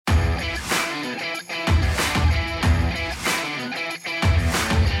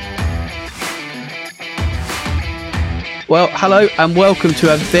Well, hello and welcome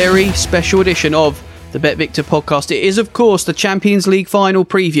to a very special edition of the BetVictor podcast. It is, of course, the Champions League final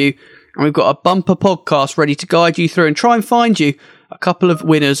preview, and we've got a bumper podcast ready to guide you through and try and find you a couple of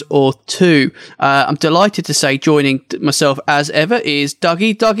winners or two. I'm delighted to say joining myself as ever is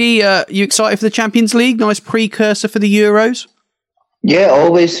Dougie. Dougie, you excited for the Champions League? Nice precursor for the Euros? Yeah,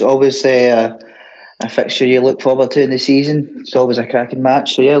 always a fixture you look forward to in the season. It's always a cracking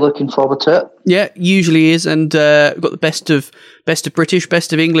match, so yeah, looking forward to it. Yeah, usually is, and we've got the best of British,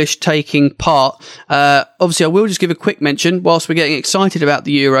 best of English taking part. Obviously, I will just give a quick mention whilst we're getting excited about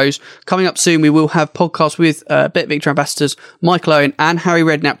the Euros. Coming up soon, we will have podcasts with BetVictor ambassadors Michael Owen and Harry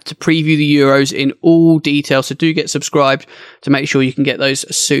Redknapp to preview the Euros in all detail. So do get subscribed to make sure you can get those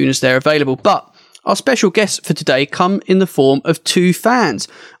as soon as they're available. But our special guests for today come in the form of two fans.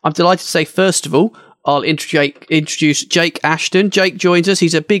 I'm delighted to say, first of all, I'll introduce Jake Ashton. Jake joins us.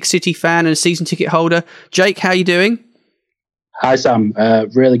 He's a big City fan and a season ticket holder. Jake, how are you doing? Hi, Sam.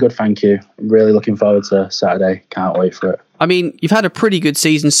 Really good, thank you. I'm really looking forward to Saturday. Can't wait for it. I mean, you've had a pretty good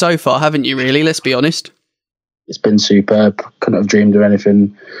season so far, haven't you, really? Let's be honest. It's been superb. Couldn't have dreamed of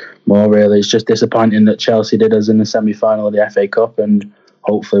anything more, really. It's just disappointing that Chelsea did us in the semi-final of the FA Cup, and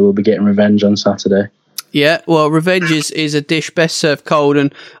hopefully we'll be getting revenge on Saturday. Yeah, well, revenge is a dish best served cold,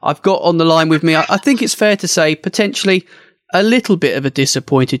 and I've got on the line with me, I think it's fair to say, potentially a little bit of a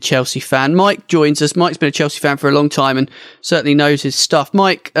disappointed Chelsea fan. Mike joins us. Mike's been a Chelsea fan for a long time and certainly knows his stuff.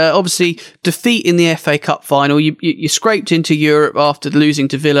 Mike, obviously, defeat in the FA Cup final. You scraped into Europe after losing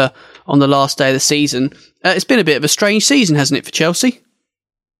to Villa on the last day of the season. It's been a bit of a strange season, hasn't it, for Chelsea?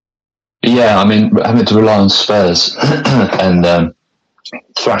 Yeah, I mean, having to rely on Spurs and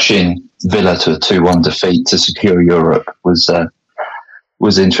thrashing Villa to a 2-1 defeat to secure Europe was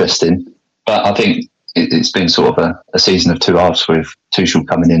interesting. But I think it's been sort of a season of two halves with Tuchel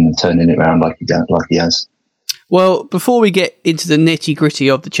coming in and turning it around like he has. Well, before we get into the nitty-gritty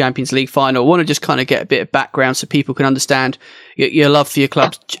of the Champions League final, I want to just kind of get a bit of background so people can understand your love for your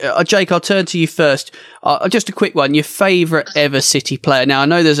clubs. Jake, I'll turn to you first. Just a quick one. Your favourite ever City player? Now, I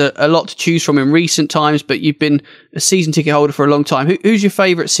know there's a lot to choose from in recent times, but you've been a season ticket holder for a long time. Who's your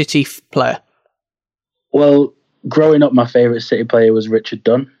favourite City player? Well, growing up, my favourite City player was Richard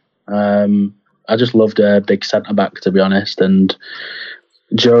Dunn. I just loved a big centre-back, to be honest. And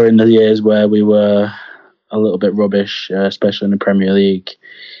during the years where we were a little bit rubbish, especially in the Premier League,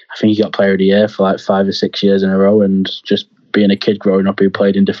 I think he got Player of the Year for like 5 or 6 years in a row. And just being a kid growing up who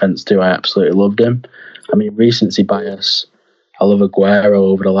played in defence too, I absolutely loved him. I mean, recency bias, I love Aguero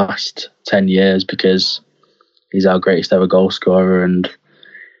over the last 10 years because he's our greatest ever goal scorer. And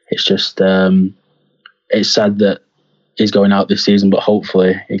it's just, it's sad that he's going out this season, but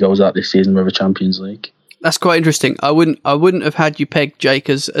hopefully he goes out this season with a Champions League. That's quite interesting. I wouldn't have had you pegged, Jake,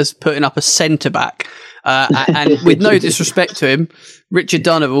 as putting up a centre-back. And with no disrespect to him, Richard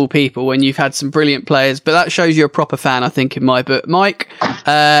Dunn of all people, when you've had some brilliant players, but that shows you're a proper fan, I think, in my book. Mike,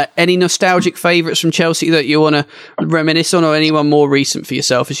 any nostalgic favourites from Chelsea that you want to reminisce on, or anyone more recent for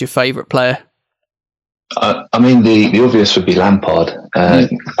yourself as your favourite player? I mean, the obvious would be Lampard.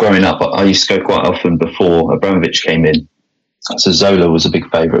 Growing up, I used to go quite often before Abramovich came in. So Zola was a big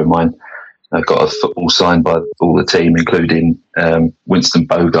favourite of mine. I got a football signed by all the team, including Winston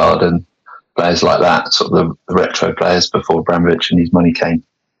Bogard and players like that, sort of the retro players before Abramovich and his money came.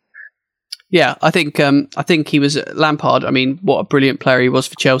 Yeah, I think he was Lampard. I mean, what a brilliant player he was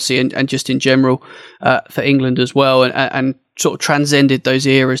for Chelsea and just in general for England as well, and sort of transcended those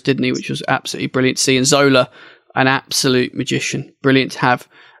eras, didn't he? Which was absolutely brilliant to see. And Zola, an absolute magician, brilliant to have.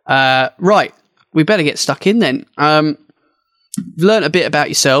 Right, we better get stuck in then. You've learnt a bit about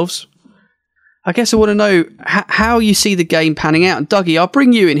yourselves. I guess I want to know how you see the game panning out. And Dougie, I'll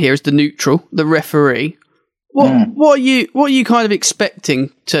bring you in here as the neutral, the referee. What are you kind of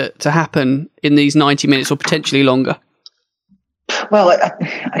expecting to happen in these 90 minutes or potentially longer? Well,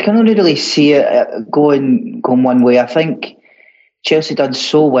 I can only really see it going one way. I think Chelsea done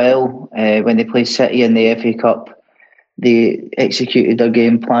so well when they played City in the FA Cup. They executed their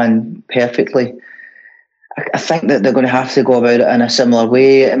game plan perfectly. I think that they're going to have to go about it in a similar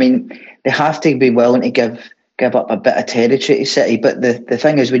way. I mean, they have to be willing to give up a bit of territory to City. But the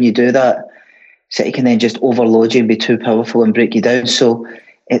thing is, when you do that, City can then just overload you and be too powerful and break you down. So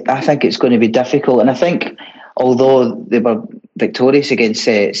I think it's going to be difficult. And I think, although they were victorious against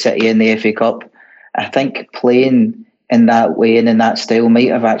City in the FA Cup, I think playing in that way and in that style might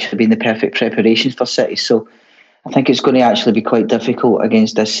have actually been the perfect preparation for City. So I think it's going to actually be quite difficult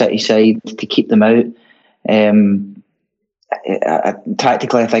against this City side to keep them out.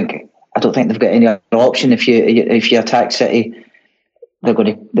 Tactically, I don't think they've got any other option. If you attack City they're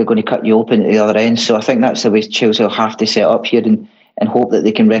going to cut you open at the other end. So I think that's the way Chelsea will have to set up here and hope that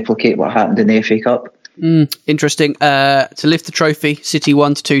they can replicate what happened in the FA Cup. Interesting. To lift the trophy, City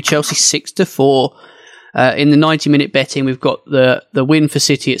 1-2, Chelsea 6-4. In the 90-minute betting, we've got the win for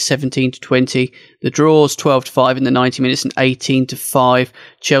City at 17-20, the draws 12-5 in the 90 minutes and 18-5.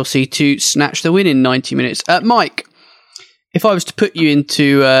 Chelsea to snatch the win in 90 minutes. Mike, if I was to put you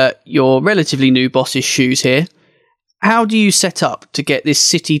into your relatively new boss's shoes here, how do you set up to get this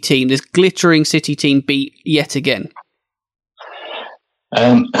City team, this glittering City team, beat yet again?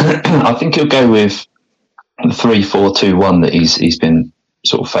 I think he'll go with the 3-4-2-1 that he's been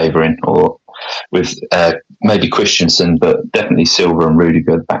sort of favouring, or with maybe Christensen, but definitely Silva and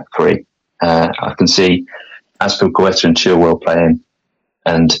Rudiger back three. I can see Azpilicueta and Chilwell playing,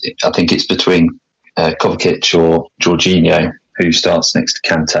 and I think it's between Kovacic or Jorginho who starts next to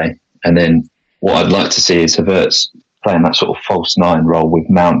Kante. And then what I'd like to see is Havertz playing that sort of false nine role with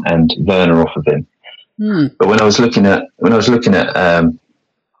Mount and Werner off of him. But when I was looking at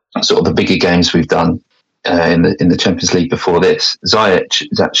sort of the bigger games we've done in the Champions League before this, Ziyech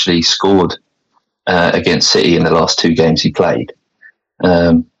has actually scored against City in the last two games he played.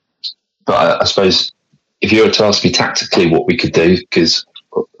 But I suppose if you were to ask me tactically what we could do, because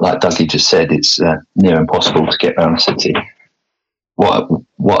like Dougie just said, it's near impossible to get around City.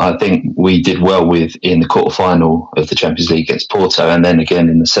 What I think we did well with in the quarter-final of the Champions League against Porto, and then again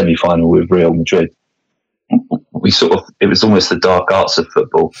in the semi-final with Real Madrid, it was almost the dark arts of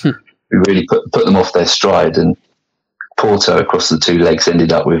football. We really put them off their stride, and Porto across the two legs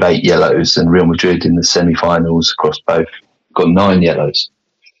ended up with 8 yellows, and Real Madrid in the semi-finals across both got 9 yellows.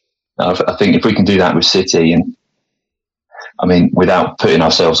 I think if we can do that with City, and I mean, without putting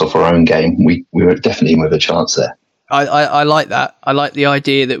ourselves off our own game, we were definitely with a chance there. I like that. I like the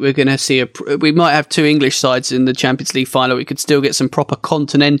idea that we're going to see we might have 2 English sides in the Champions League final. We could still get some proper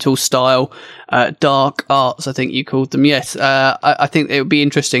continental style dark arts, I think you called them. Yes, I think it would be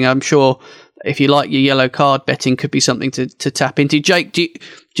interesting. I'm sure if you like your yellow card, betting could be something to tap into. Jake, do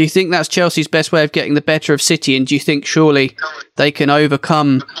you think that's Chelsea's best way of getting the better of City? And do you think surely they can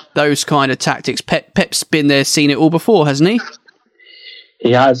overcome those kind of tactics? Pep's been there, seen it all before, hasn't he?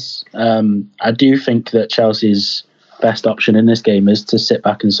 He has. I do think that Chelsea's best option in this game is to sit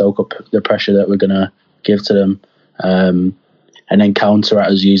back and soak up the pressure that we're going to give to them, and then counter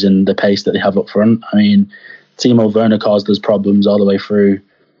at us using the pace that they have up front. I mean, Timo Werner caused us problems all the way through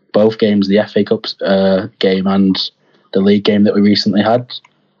both games, the FA Cup game and the league game that we recently had.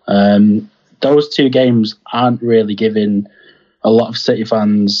 Those 2 games aren't really giving a lot of City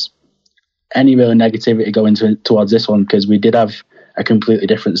fans any real negativity going towards this one, because we did have a completely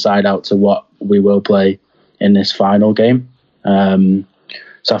different side out to what we will play in this final game. So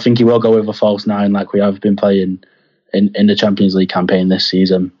I think he will go with a false 9 like we have been playing in the Champions League campaign this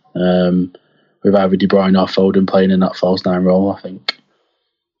season, with either De Bruyne or Foden playing in that false 9 role, I think.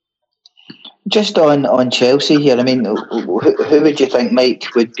 Just on Chelsea here, I mean, who would you think, Mike,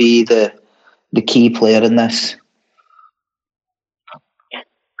 would be the key player in this?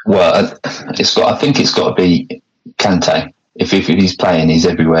 Well, I think it's got to be Kante. If he's playing, he's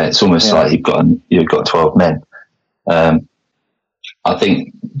everywhere. It's almost like you've got 12 men. I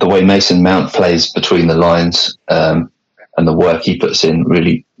think the way Mason Mount plays between the lines and the work he puts in,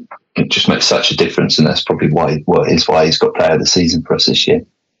 really, it just makes such a difference, and that's probably why he's got Player of the Season for us this year.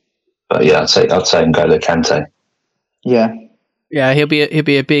 But yeah, I'd say N'Golo Kante. Yeah, he'll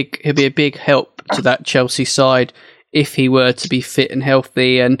be a big help to that Chelsea side if he were to be fit and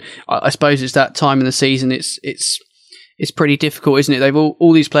healthy. And I suppose it's that time in the season. It's pretty difficult, isn't it? They've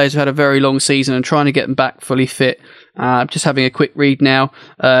all these players have had a very long season, and trying to get them back fully fit. Just having a quick read now.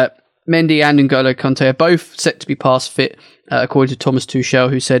 Mendy and N'Golo Kante are both set to be past fit, according to Thomas Tuchel,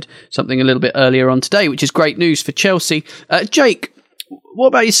 who said something a little bit earlier on today, which is great news for Chelsea. Jake, what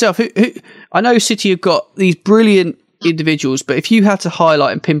about yourself? Who I know City have got these brilliant individuals, but if you had to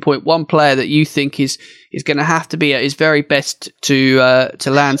highlight and pinpoint one player that you think is going to have to be at his very best to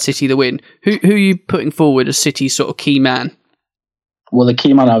land City the win, who are you putting forward as City's sort of key man? Well, the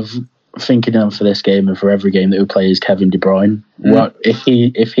key man I've thinking of for this game and for every game that we play is Kevin De Bruyne. Well, if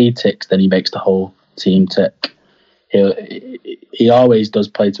he ticks, then he makes the whole team tick. He always does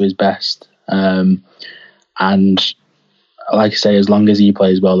play to his best, and like I say, as long as he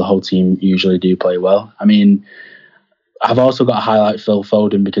plays well, the whole team usually do play well. I mean, I've also got to highlight Phil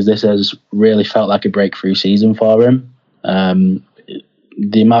Foden, because this has really felt like a breakthrough season for him.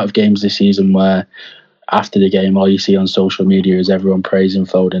 The amount of games this season where after the game, all you see on social media is everyone praising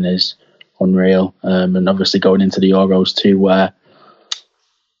Foden is unreal. And obviously going into the Euros too, where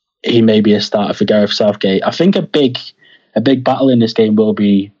he may be a starter for Gareth Southgate. I think a big a big battle in this game will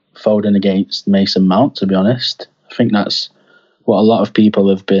be Foden against Mason Mount, to be honest. I think that's what a lot of people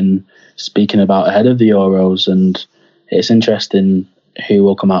have been speaking about ahead of the Euros, and it's interesting who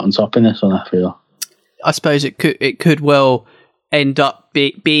will come out on top in this one, I feel. I suppose it could well end up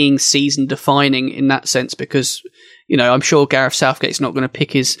being season defining in that sense, because I'm sure Gareth Southgate's not going to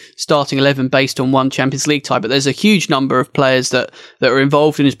pick his starting 11 based on one Champions League tie, but there's a huge number of players that are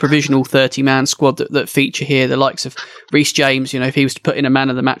involved in his provisional 30-man squad that feature here, the likes of Reece James. If he was to put in a man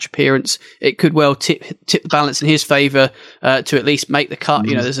of the match appearance, it could well tip the balance in his favour to at least make the cut.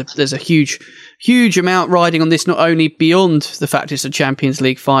 There's a huge amount riding on this, not only beyond the fact it's a Champions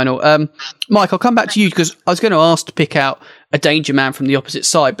League final. Mike, I'll come back to you, because I was going to ask to pick out a danger man from the opposite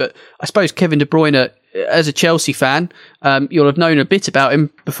side, but I suppose Kevin De Bruyne, as a Chelsea fan, you'll have known a bit about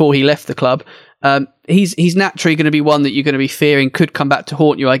him before he left the club. He's naturally going to be one that you're going to be fearing could come back to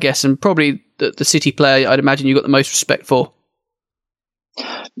haunt you, I guess, and probably the City player I'd imagine you've got the most respect for.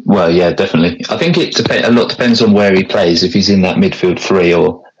 Well, yeah, definitely. I think a lot depends on where he plays, if he's in that midfield three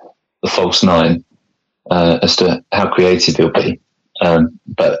or the false nine, as to how creative he'll be.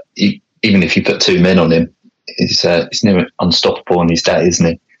 But even if you put two men on him, he's never unstoppable on his day, isn't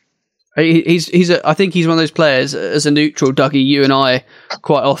he? I think he's one of those players, as a neutral, Dougie, you and I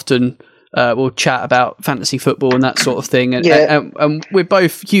quite often will chat about fantasy football and that sort of thing, and we're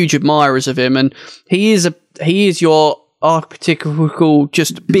both huge admirers of him, and he is your archetypical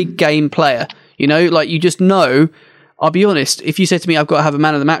just big game player. Like, you just know. I'll be honest, if you said to me I've got to have a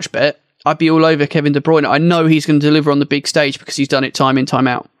man of the match bet, I'd be all over Kevin De Bruyne. I know he's going to deliver on the big stage because he's done it time in, time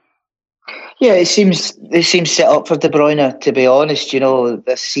out. Yeah, it seems set up for De Bruyne, to be honest.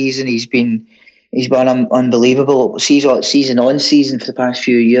 This season he's been unbelievable. Season on season for the past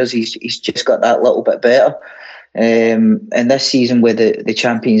few years, he's just got that little bit better. And this season with the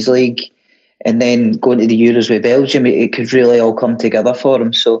Champions League, and then going to the Euros with Belgium, it could really all come together for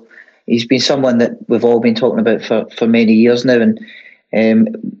him. So he's been someone that we've all been talking about for many years now,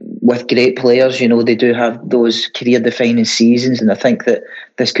 and with great players, they do have those career-defining seasons, and I think that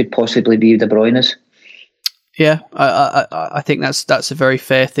this could possibly be De Bruyne's. Yeah, I think that's a very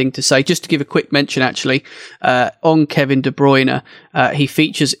fair thing to say. Just to give a quick mention, actually, on Kevin De Bruyne, he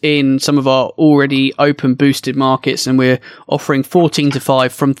features in some of our already open boosted markets, and we're offering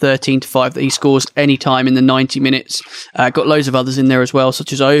 14-5 from 13-5 that he scores any time in the 90 minutes. Got loads of others in there as well,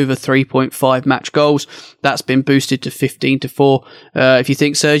 such as over 3.5 match goals. That's been boosted to 15-4. If you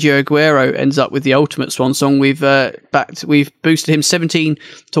think Sergio Aguero ends up with the ultimate swan song, we've boosted him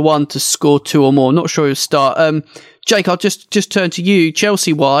 17-1 to score 2 or more. Not sure he'll start. Jake, I'll just turn to you.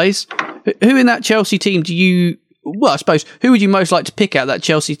 Chelsea-wise, who in that Chelsea team I suppose, who would you most like to pick out that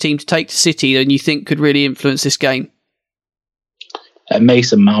Chelsea team to take to City and you think could really influence this game?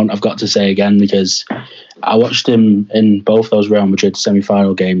 Mason Mount, I've got to say again, because I watched him in both those Real Madrid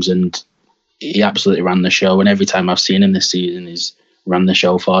semi-final games, and he absolutely ran the show. And every time I've seen him this season, he's ran the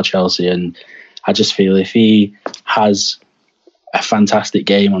show for Chelsea. And I just feel if he has a fantastic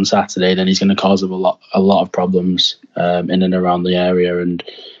game on Saturday, then he's going to cause them a lot of problems in and around the area, and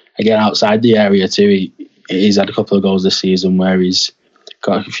again outside the area too. He's had a couple of goals this season where he's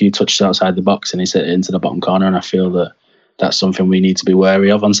got a few touches outside the box and he's hit it into the bottom corner, and I feel that that's something we need to be wary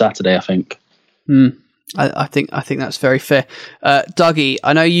of on Saturday, I think. I think that's very fair. Dougie,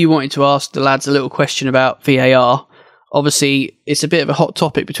 I know you wanted to ask the lads a little question about VAR. Obviously, it's a bit of a hot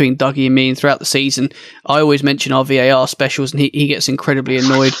topic between Dougie and me, and throughout the season, I always mention our VAR specials, and he gets incredibly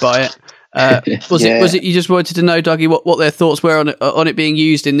annoyed by it. Was it you just wanted to know, Dougie, what their thoughts were on it being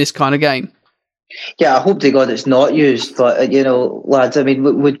used in this kind of game? Yeah, I hope to God it's not used. But lads, I mean,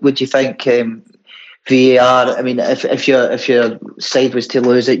 would you think VAR? I mean, if your side was to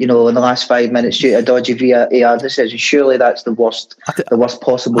lose it, in the last 5 minutes due to a dodgy VAR decision, surely that's the worst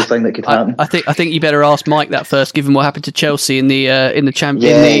possible thing that could happen. I think you better ask Mike that first, given what happened to Chelsea in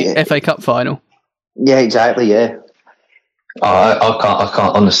the FA Cup final. Yeah, exactly. Yeah. I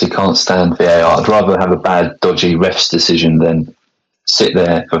honestly can't stand VAR. I'd rather have a bad, dodgy ref's decision than sit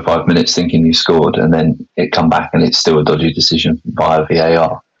there for 5 minutes thinking you scored and then it come back and it's still a dodgy decision via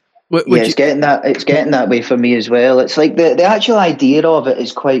VAR. It's getting that way for me as well. It's like the actual idea of it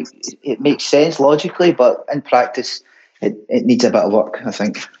is it makes sense logically, but in practice it needs a bit of work, I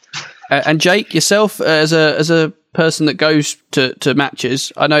think. And Jake, yourself as a person that goes to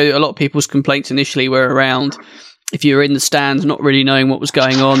matches, I know a lot of people's complaints initially were around if you were in the stands not really knowing what was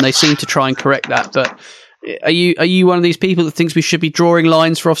going on. They seem to try and correct that, but are you one of these people that thinks we should be drawing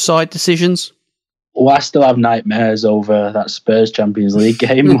lines for offside decisions? Well, I still have nightmares over that Spurs Champions League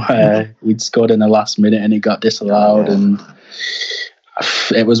game where we'd scored in the last minute and it got disallowed, and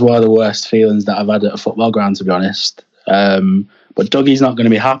it was one of the worst feelings that I've had at a football ground, to be honest. But Dougie's not going to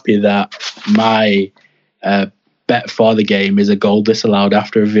be happy that my bet for the game is a goal disallowed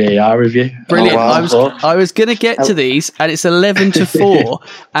after a VAR review. Brilliant. I was going to get to these, and it's 11-4.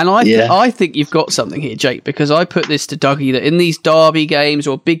 And I think you've got something here, Jake, because I put this to Dougie that in these derby games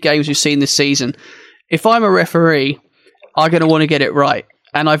or big games we've seen this season, if I'm a referee, I'm going to want to get it right.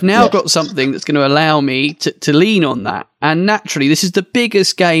 And I've now got something that's going to allow me to lean on that. And naturally, this is the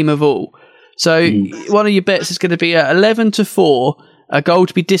biggest game of all. So one of your bets is going to be at 11-4, a goal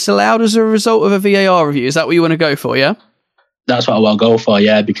to be disallowed as a result of a VAR review. Is that what you want to go for, yeah? That's what I want to go for,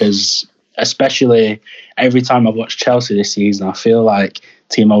 yeah, because especially every time I've watched Chelsea this season, I feel like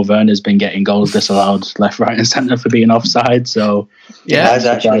Timo Werner's been getting goals disallowed left, right and centre for being offside. So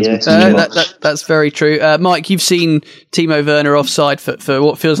that's very true. Mike, you've seen Timo Werner offside for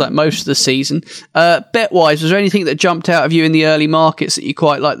what feels like most of the season. Bet-wise, was there anything that jumped out of you in the early markets that you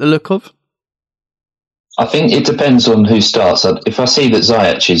quite like the look of? I think it depends on who starts. If I see that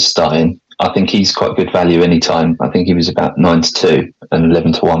Ziyech is starting, I think he's quite good value any time. I think he was about 9-2 and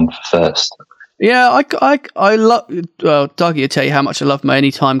 11-1 for first. Yeah, I love. Well, Dougie will tell you how much I love my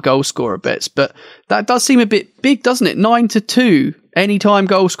anytime goal scorer bets, but that does seem a bit big, doesn't it? 9-2 anytime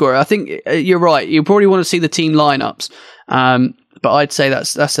goal scorer. I think you're right. You probably want to see the team lineups, but I'd say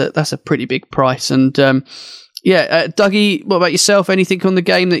that's a pretty big price. And Dougie, what about yourself? Anything on the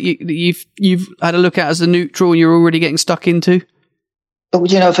game that you've had a look at as a neutral and you're already getting stuck into?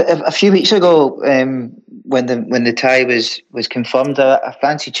 But a few weeks ago, when the tie was confirmed, I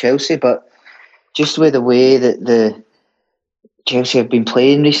fancied Chelsea, but just with the way that the Chelsea have been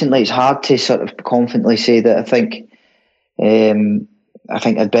playing recently, it's hard to sort of confidently say that I think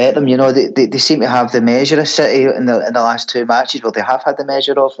I'd bet them. They seem to have the measure of City in the last two matches. Well, they have had the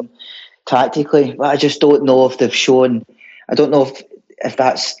measure of them tactically, but I just don't know if they've shown. I don't know if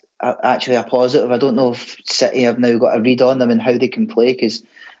that's actually a positive. I don't know if City have now got a read on them and how they can play, because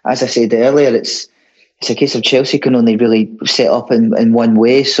as I said earlier, it's a case of Chelsea can only really set up in one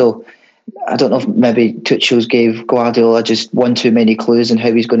way. So I don't know if maybe Tuchel's gave Guardiola just one too many clues on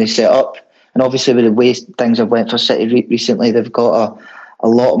how he's going to set up. And obviously with the way things have went for City recently, they've got a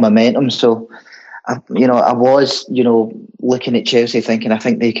lot of momentum. So I was looking at Chelsea thinking I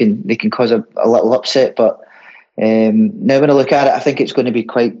think they can cause a little upset, but now when I look at it, I think it's going to be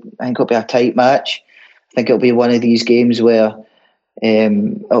it'll be a tight match. I think it'll be one of these games where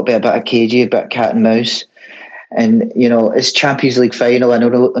it'll be a bit of cagey, a bit of cat and mouse. And it's Champions League final. I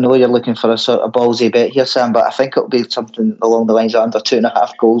know you're looking for a sort of ballsy bet here, Sam, but I think it'll be something along the lines of under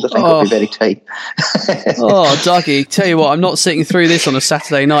 2.5 goals. I think it'll be very tight. Dougie, tell you what, I'm not sitting through this on a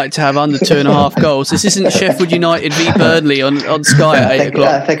Saturday night to have under 2.5 goals. This isn't Sheffield United v Burnley on Sky at 8 o'clock.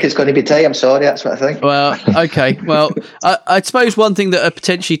 I think it's going to be tight. I'm sorry, that's what I think. Well, okay. Well, I suppose one thing that a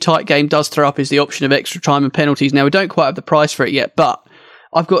potentially tight game does throw up is the option of extra time and penalties. Now, we don't quite have the price for it yet, but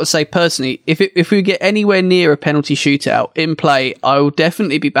I've got to say personally, if we get anywhere near a penalty shootout in play, I will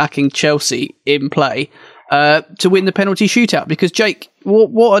definitely be backing Chelsea in play to win the penalty shootout. Because Jake,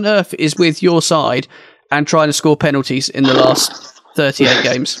 what on earth is with your side and trying to score penalties in the last 38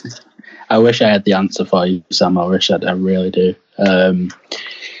 games? I wish I had the answer for you, Sam. I really do.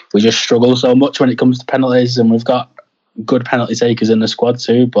 We just struggle so much when it comes to penalties, and we've got good penalty takers in the squad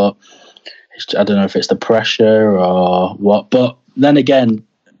too. But I don't know if it's the pressure or what, but then again,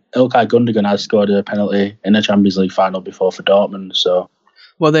 Ilkay Gundogan has scored a penalty in the Champions League final before for Dortmund. So,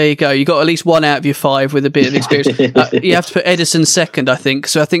 well, there you go. You got at least one out of your 5 with a bit of experience. You have to put Ederson second, I think.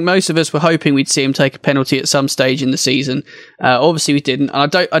 So I think most of us were hoping we'd see him take a penalty at some stage in the season. Obviously, we didn't.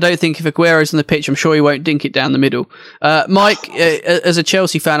 And I don't think if Aguero's on the pitch, I'm sure he won't dink it down the middle. Mike, as a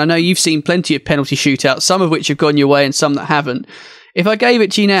Chelsea fan, I know you've seen plenty of penalty shootouts, some of which have gone your way and some that haven't. If I gave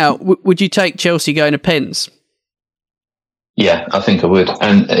it to you now, would you take Chelsea going to pens? Yeah, I think I would.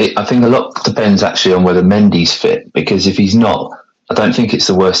 And I think a lot depends actually on whether Mendy's fit, because if he's not, I don't think it's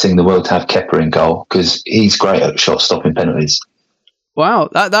the worst thing in the world to have Kepa in goal, because he's great at shot-stopping penalties. Wow,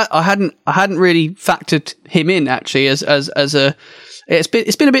 that I hadn't really factored him in actually as a. It's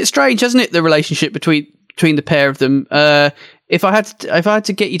been a bit strange, hasn't it? The relationship between the pair of them. If I had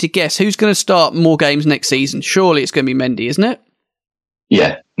to get you to guess, who's going to start more games next season? Surely it's going to be Mendy, isn't it?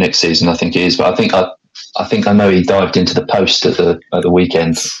 Yeah, next season I think it is, but I think I know he dived into the post at the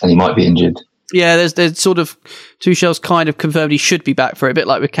weekend and he might be injured. Yeah, there's sort of Tuchel's kind of confirmed he should be back for it, a bit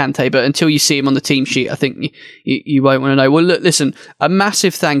like with Kante, but until you see him on the team sheet, I think you won't want to know. Well, look, listen, a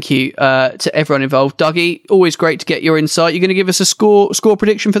massive thank you to everyone involved. Dougie, always great to get your insight. You're going to give us a score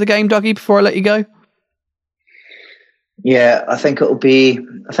prediction for the game, Dougie, before I let you go? Yeah, I think what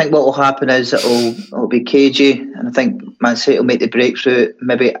will happen is it'll be cagey, and I think Man City will make the breakthrough,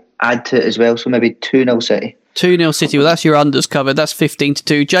 maybe add to it as well, so maybe 2-0 City. 2-0 City. Well, that's your unders covered. That's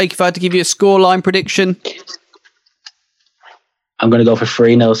 15-2. Jake, if I had to give you a scoreline prediction. I'm going to go for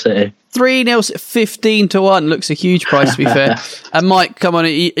 3-0 City. 3-0, 15-1. Looks a huge price, to be fair. And Mike, come on, are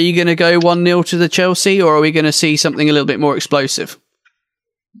you going to go 1-0 to the Chelsea, or are we going to see something a little bit more explosive?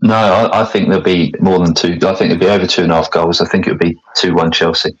 No, I think there'll be more than 2. I think it'll be over 2.5 goals. I think it'll be 2-1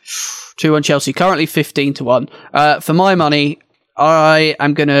 Chelsea. 2-1 Chelsea. Currently 15-1. For my money,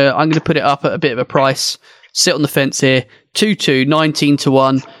 I'm gonna put it up at a bit of a price. Sit on the fence here. 2-2,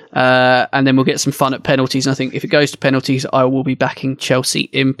 19-1. And then we'll get some fun at penalties. And I think if it goes to penalties, I will be backing Chelsea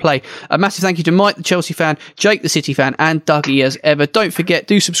in play. A massive thank you to Mike, the Chelsea fan, Jake, the City fan, and Dougie as ever. Don't forget,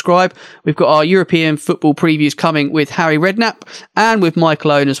 do subscribe. We've got our European football previews coming with Harry Redknapp and with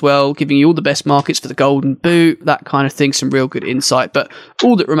Michael Owen as well, giving you all the best markets for the Golden Boot, that kind of thing. Some real good insight. But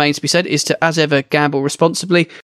all that remains to be said is to, as ever, gamble responsibly.